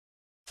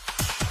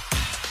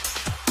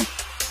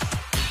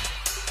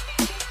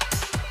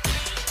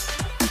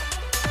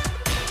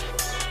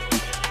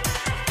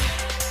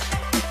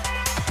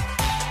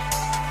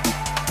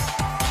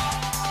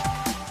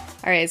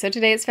Alright, so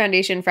today it's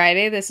Foundation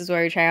Friday. This is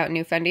where we try out a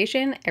new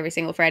foundation every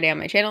single Friday on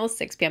my channel,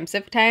 6 p.m.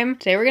 Pacific time.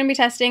 Today we're going to be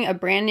testing a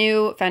brand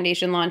new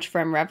foundation launch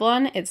from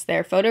Revlon. It's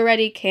their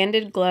PhotoReady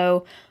Candid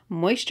Glow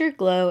Moisture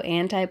Glow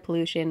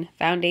Anti-Pollution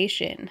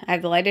Foundation. I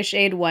have the lightest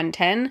shade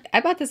 110.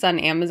 I bought this on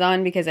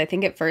Amazon because I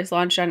think it first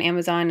launched on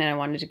Amazon and I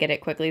wanted to get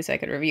it quickly so I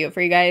could review it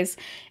for you guys.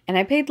 And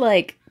I paid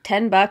like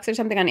 $10 or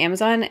something on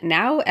Amazon.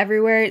 Now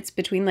everywhere it's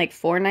between like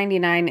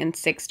 $4.99 and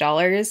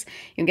 $6.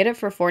 You can get it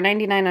for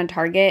 $4.99 on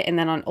Target, and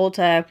then on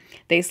Ulta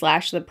they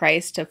slashed the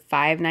price to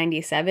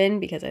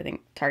 $5.97 because I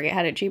think Target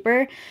had it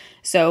cheaper.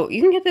 So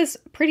you can get this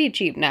pretty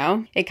cheap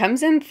now. It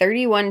comes in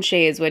 31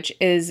 shades, which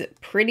is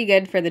pretty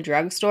good for the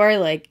drugstore.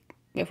 Like,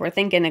 if we're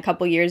thinking a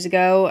couple years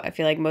ago, I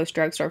feel like most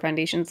drugstore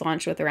foundations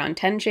launched with around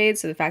 10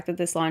 shades. So the fact that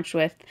this launched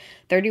with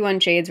 31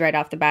 shades right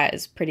off the bat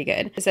is pretty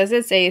good. It says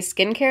it's a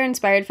skincare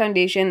inspired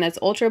foundation that's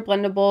ultra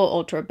blendable,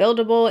 ultra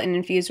buildable, and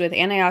infused with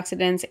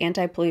antioxidants,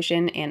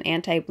 anti-pollution, and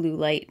anti-blue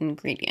light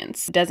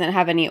ingredients. It doesn't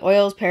have any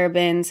oils,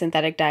 parabens,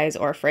 synthetic dyes,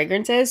 or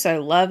fragrances. So I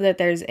love that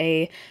there's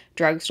a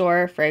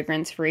drugstore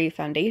fragrance-free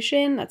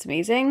foundation. That's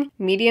amazing.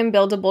 Medium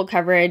buildable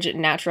coverage,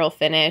 natural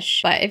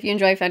finish. But if you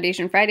enjoy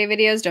Foundation Friday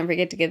videos, don't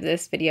forget to give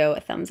this video a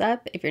thumbs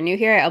up. If you're new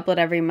here, I upload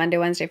every Monday,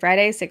 Wednesday,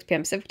 Friday, 6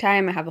 p.m. Pacific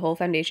time. I have a whole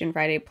Foundation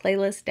Friday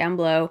playlist down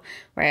below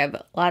where I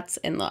have lots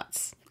and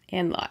lots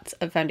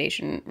of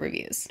foundation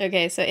reviews.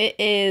 Okay, so it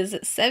is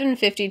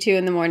 7:52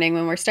 in the morning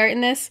when we're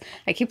starting this.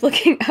 I keep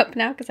looking up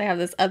now because I have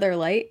this other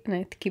light and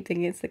I keep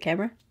thinking it's the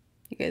camera.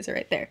 You guys are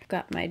right there.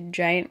 Got my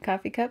giant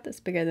coffee cup that's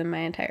bigger than my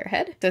entire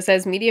head. So it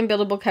says medium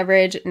buildable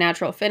coverage,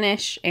 natural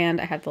finish,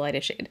 and I have the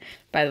lightest shade.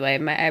 By the way,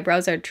 my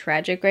eyebrows are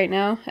tragic right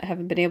now. I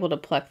haven't been able to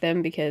pluck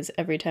them because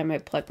every time I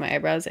pluck my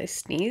eyebrows, I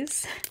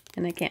sneeze.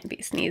 And I can't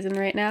be sneezing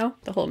right now.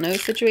 The whole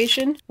nose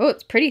situation. Oh,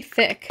 it's pretty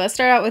thick. Let's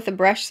start out with the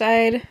brush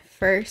side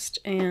first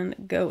and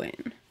go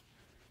in.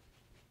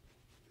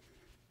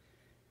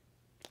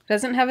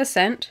 Doesn't have a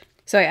scent.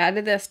 So I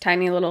added this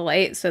tiny little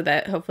light so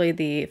that hopefully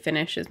the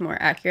finish is more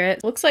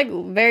accurate. Looks like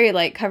very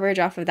light coverage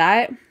off of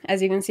that.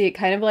 As you can see, it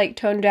kind of like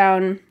toned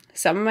down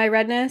some of my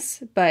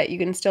redness, but you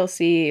can still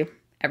see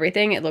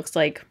everything. It looks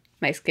like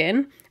my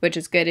skin, which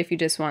is good if you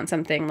just want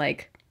something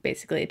like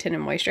basically a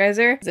tinted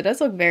moisturizer. It does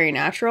look very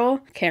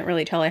natural. Can't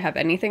really tell I have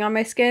anything on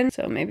my skin.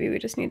 So maybe we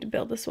just need to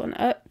build this one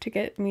up to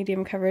get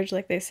medium coverage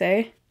like they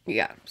say.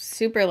 Yeah,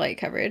 super light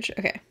coverage.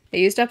 Okay. I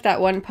used up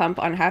that one pump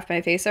on half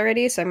my face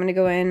already, so I'm going to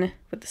go in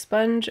with the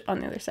sponge on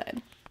the other side.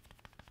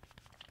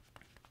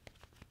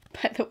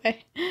 By the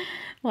way,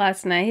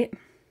 last night,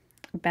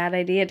 bad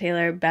idea,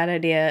 Taylor, bad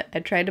idea. I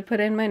tried to put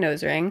in my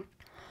nose ring.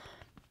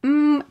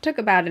 Took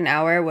about an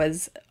hour,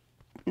 was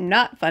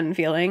not fun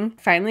feeling.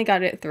 Finally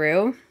got it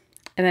through,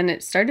 and then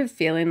it started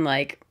feeling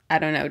like, I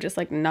don't know, just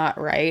like not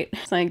right.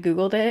 So I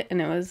Googled it,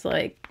 and it was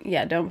like,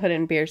 yeah, don't put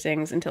in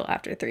piercings until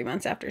after 3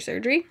 months after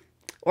surgery,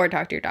 or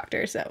talk to your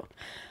doctor, so...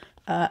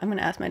 I'm going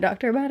to ask my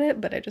doctor about it,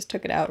 but I just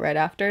took it out right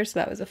after, so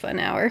that was a fun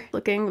hour.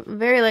 Looking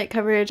very light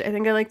coverage. I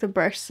think I like the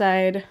brush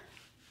side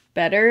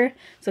better.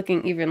 It's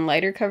looking even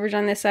lighter coverage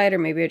on this side, or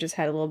maybe I just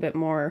had a little bit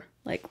more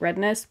like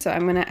redness. So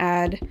I'm going to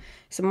add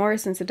some more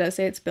since it does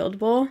say it's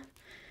buildable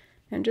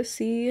and just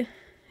see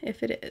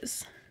if it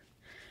is.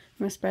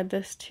 I'm going to spread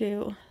this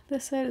to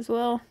this side as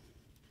well.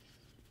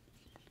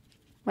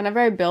 Whenever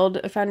I build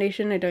a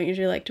foundation, I don't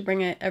usually like to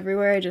bring it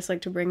everywhere. I just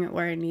like to bring it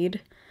where I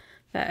need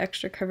that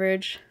extra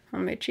coverage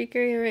on my cheek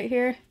area right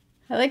here.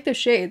 I like the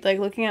shade. Like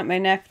looking at my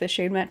neck, the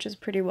shade matches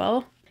pretty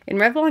well. In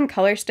Revlon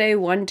Color Stay,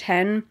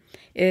 110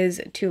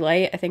 is too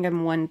light. I think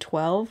I'm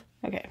 112.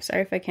 Okay,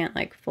 sorry if I can't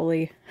like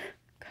fully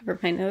cover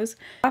my nose.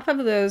 Off of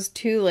those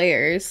 2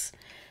 layers,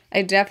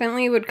 I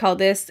definitely would call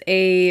this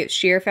a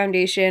sheer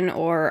foundation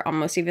or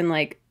almost even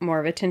like more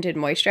of a tinted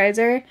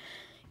moisturizer.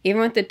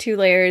 Even with the 2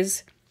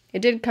 layers,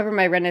 it did cover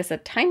my redness a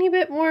tiny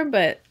bit more,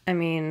 but I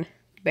mean,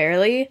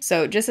 barely.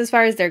 So just as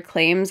far as their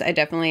claims, I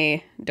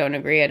definitely don't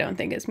agree. I don't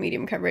think it's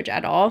medium coverage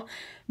at all,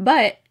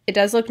 but it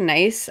does look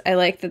nice. I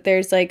like that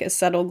there's like a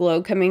subtle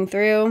glow coming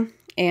through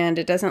and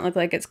it doesn't look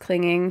like it's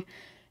clinging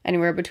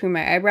anywhere between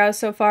my eyebrows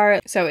so far.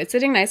 So it's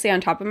sitting nicely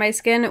on top of my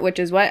skin, which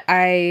is what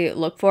I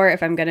look for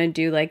if I'm gonna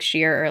do like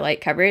sheer or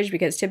light coverage,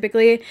 because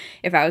typically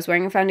if I was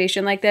wearing a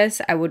foundation like this,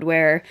 I would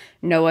wear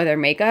no other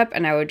makeup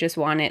and I would just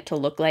want it to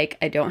look like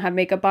I don't have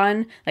makeup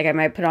on. Like I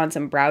might put on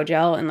some brow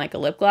gel and like a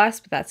lip gloss,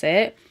 but that's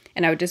it.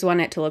 And I would just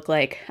want it to look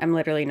like I'm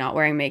literally not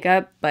wearing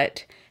makeup,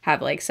 but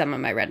have like some of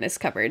my redness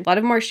covered. A lot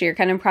of more sheer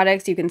kind of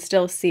products you can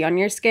still see on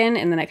your skin,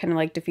 and then it kind of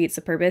like defeats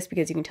the purpose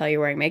because you can tell you're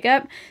wearing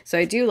makeup. So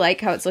I do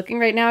like how it's looking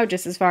right now,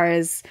 just as far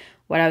as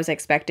what I was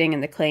expecting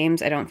and the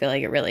claims. I don't feel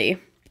like it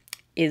really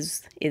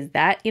is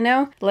that, you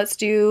know? Let's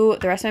do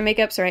the rest of my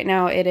makeup. So right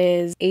now it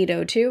is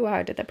 8:02. Wow,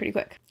 I did that pretty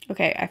quick.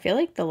 Okay, I feel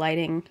like the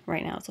lighting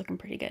right now is looking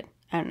pretty good.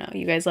 I don't know.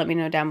 You guys let me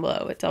know down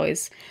below. It's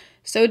always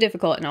so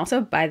difficult. And also,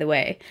 by the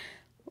way,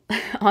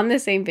 on the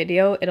same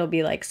video, it'll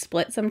be like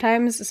split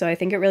sometimes. So I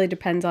think it really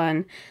depends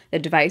on the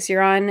device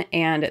you're on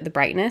and the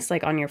brightness,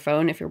 like on your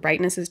phone, if your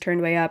brightness is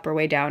turned way up or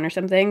way down or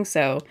something.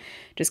 So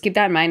just keep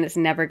that in mind. It's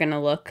never going to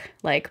look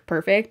like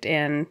perfect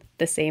and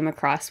the same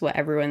across what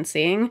everyone's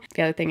seeing.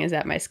 The other thing is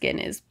that my skin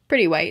is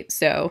pretty white,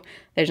 so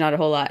there's not a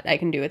whole lot I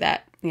can do with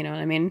that. You know what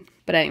I mean?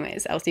 But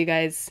anyways, I'll see you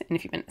guys in a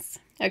few minutes.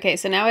 Okay,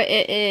 so now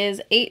it is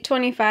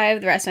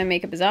 8:25. The rest of my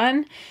makeup is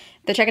on.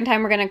 The check-in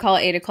time, we're going to call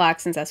it 8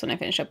 o'clock since that's when I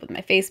finish up with my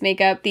face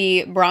makeup.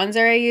 The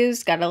bronzer I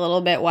used got a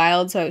little bit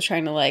wild, so I was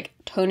trying to like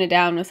tone it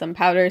down with some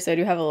powder. So I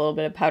do have a little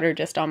bit of powder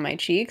just on my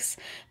cheeks,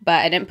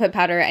 but I didn't put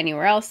powder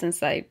anywhere else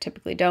since I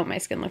typically don't. My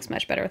skin looks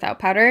much better without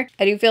powder.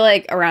 I do feel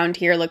like around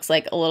here looks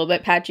like a little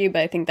bit patchy,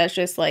 but I think that's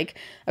just like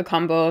a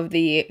combo of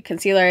the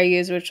concealer I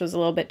used, which was a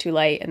little bit too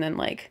light, and then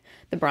like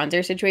the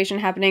bronzer situation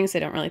happening. So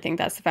I don't really think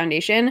that's the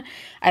foundation.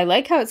 I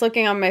like how it's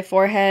looking on my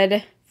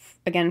forehead,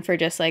 again, for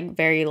just like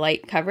very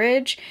light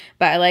coverage,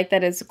 but I like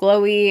that it's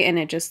glowy and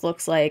it just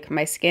looks like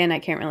my skin. I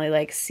can't really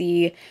like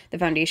see the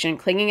foundation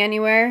clinging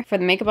anywhere. For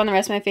the makeup on the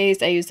rest of my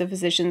face, I used the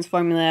Physicians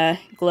Formula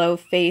Glow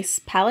Face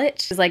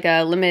Palette. It's like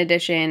a limited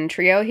edition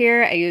trio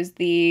here. I used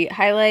the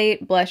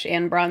highlight, blush,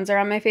 and bronzer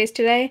on my face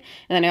today.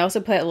 And then I also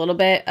put a little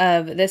bit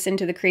of this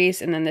into the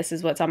crease, and then this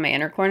is what's on my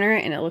inner corner,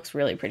 and it looks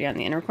really pretty on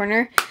the inner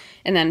corner.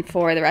 And then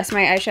for the rest of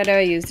my eyeshadow,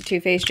 I used the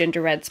Too Faced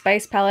Ginger Red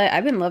Spice palette.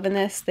 I've been loving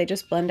this. They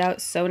just blend out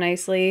so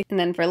nicely. And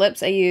then for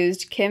lips, I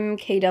used Kim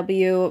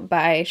KW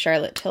by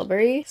Charlotte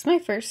Tilbury. It's my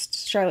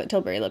first Charlotte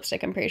Tilbury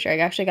lipstick, I'm pretty sure. I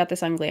actually got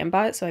this on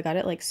Glambot, so I got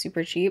it like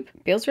super cheap.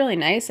 Feels really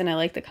nice, and I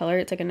like the color.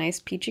 It's like a nice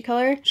peachy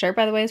color. Shirt,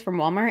 by the way, is from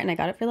Walmart, and I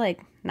got it for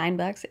like $9,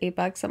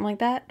 $8, something like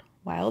that.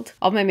 Wild.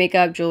 All my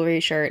makeup,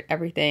 jewelry, shirt,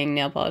 everything,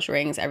 nail polish,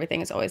 rings,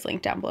 everything is always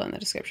linked down below in the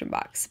description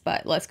box.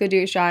 But let's go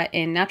do a shot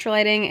in natural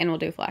lighting and we'll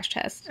do a flash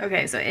test.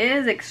 Okay, so it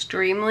is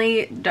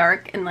extremely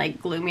dark and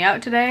like gloomy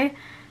out today.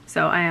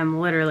 So I am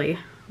literally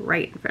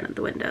right in front of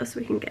the window so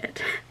we can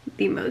get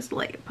the most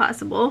light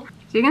possible.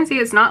 So you can see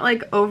it's not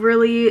like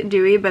overly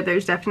dewy, but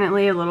there's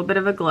definitely a little bit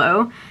of a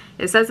glow.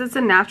 It says it's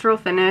a natural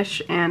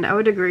finish, and I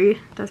would agree.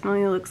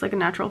 Definitely looks like a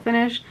natural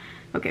finish.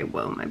 Okay,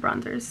 whoa, my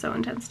bronzer is so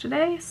intense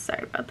today.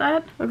 Sorry about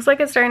that. Looks like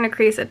it's starting to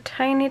crease a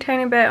tiny,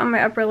 tiny bit on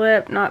my upper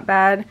lip. Not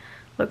bad.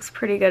 Looks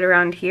pretty good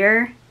around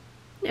here.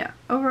 Yeah,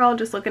 overall,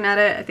 just looking at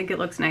it, I think it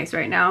looks nice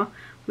right now.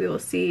 We will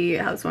see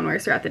how this one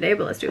works throughout the day,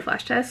 but let's do a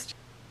flash test.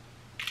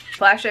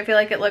 Flash, I feel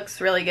like it looks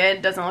really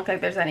good. Doesn't look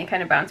like there's any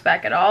kind of bounce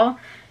back at all.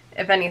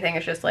 If anything,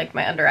 it's just like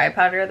my under eye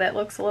powder that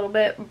looks a little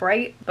bit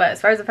bright. But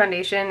as far as the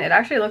foundation, it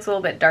actually looks a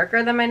little bit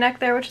darker than my neck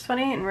there, which is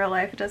funny. In real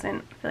life, it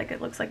doesn't feel like it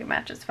looks like it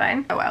matches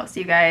fine. Oh wow, see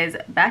you guys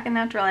back in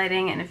natural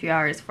lighting in a few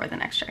hours for the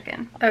next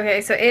check-in.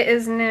 Okay, so it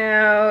is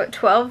now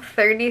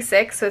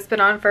 12:36, so it's been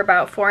on for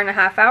about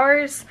 4.5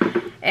 hours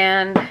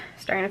and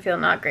starting to feel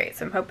not great.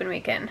 So I'm hoping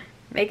we can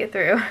make it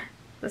through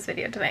this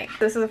video tonight.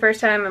 This is the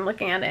first time I'm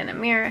looking at it in a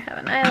mirror. I have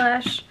an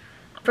eyelash.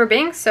 For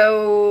being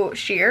so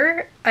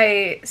sheer,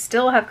 I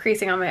still have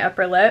creasing on my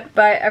upper lip,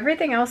 but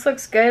everything else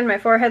looks good. My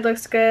forehead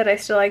looks good. I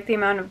still like the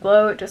amount of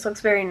glow. It just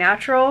looks very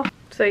natural.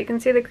 So you can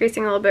see the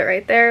creasing a little bit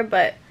right there,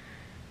 but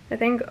I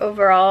think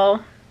overall,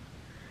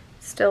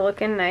 still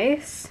looking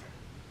nice.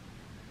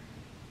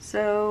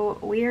 So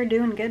we are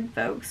doing good,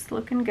 folks.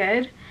 Looking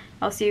good.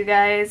 I'll see you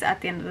guys at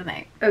the end of the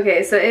night.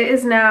 Okay, so it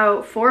is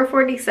now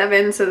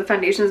 4:47, so the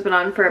foundation's been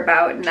on for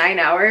about 9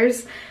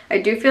 hours. I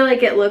do feel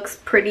like it looks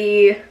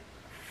pretty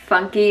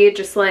funky,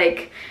 just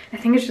like, I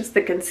think it's just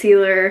the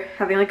concealer.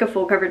 Having like a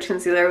full coverage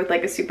concealer with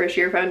like a super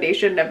sheer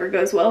foundation never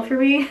goes well for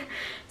me.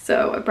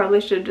 So I probably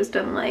should have just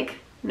done like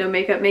no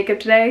makeup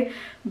today.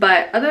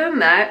 But other than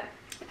that,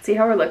 let's see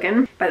how we're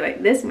looking. By the way,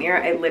 this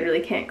mirror, I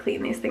literally can't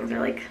clean. These things are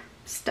like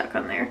stuck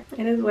on there.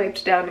 It is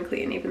wiped down and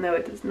clean, even though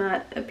it does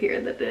not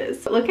appear that it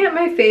is. But looking at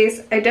my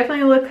face, I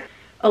definitely look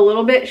a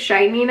little bit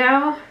shiny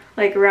now,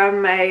 like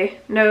around my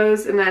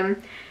nose, and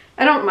then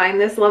I don't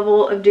mind this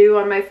level of dew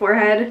on my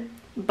forehead,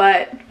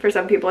 but for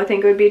some people I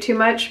think it would be too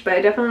much. But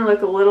I definitely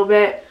look a little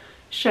bit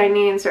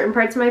shiny in certain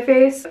parts of my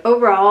face.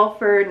 Overall,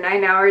 for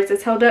 9 hours,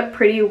 it's held up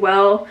pretty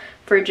well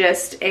for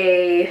just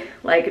a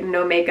like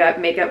no makeup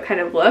kind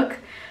of look.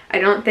 I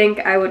don't think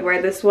I would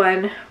wear this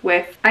one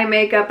with eye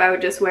makeup. I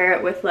would just wear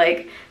it with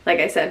like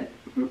I said,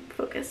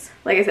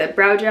 like I said,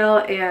 brow gel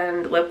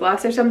and lip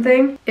gloss or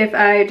something. If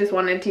I just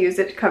wanted to use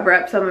it to cover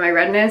up some of my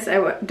redness,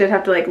 I did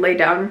have to like lay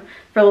down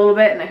for a little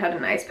bit, and I had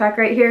an ice pack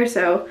right here,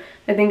 so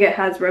I think it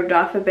has rubbed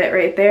off a bit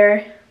right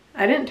there.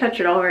 I didn't touch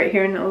it all right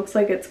here, and it looks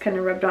like it's kind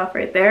of rubbed off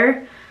right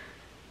there.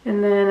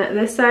 And then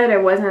this side I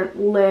wasn't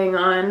laying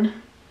on,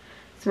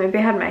 so maybe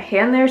I had my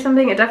hand there or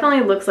something. It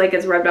definitely looks like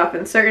it's rubbed off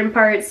in certain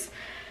parts.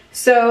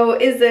 So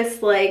is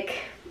this like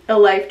a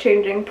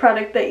life-changing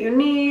product that you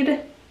need?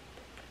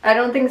 I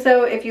don't think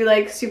so. If you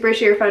like super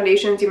sheer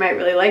foundations, you might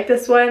really like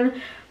this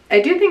one.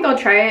 I do think I'll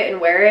try it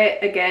and wear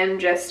it again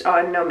just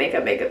on no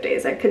makeup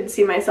days. I could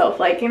see myself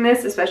liking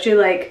this, especially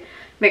like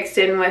mixed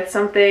in with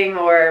something,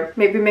 or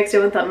maybe mixed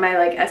in with my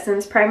like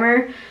Essence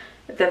primer,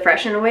 the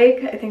Fresh and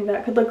Awake. I think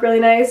that could look really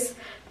nice.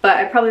 but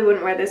I probably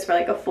wouldn't wear this for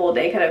like a full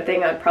day kind of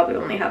thing. I'd probably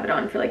only have it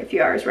on for like a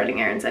few hours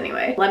running errands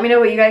anyway. Let me know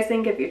what you guys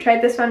think if you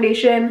tried this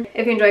foundation.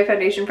 If you enjoy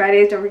Foundation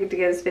Fridays, don't forget to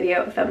give this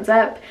video a thumbs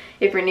up.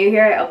 If you're new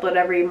here, I upload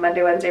every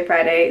Monday, Wednesday,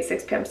 Friday,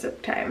 6 p.m.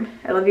 Pacific time.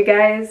 I love you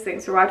guys.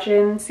 Thanks for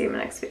watching. See you in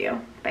my next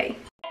video. Bye.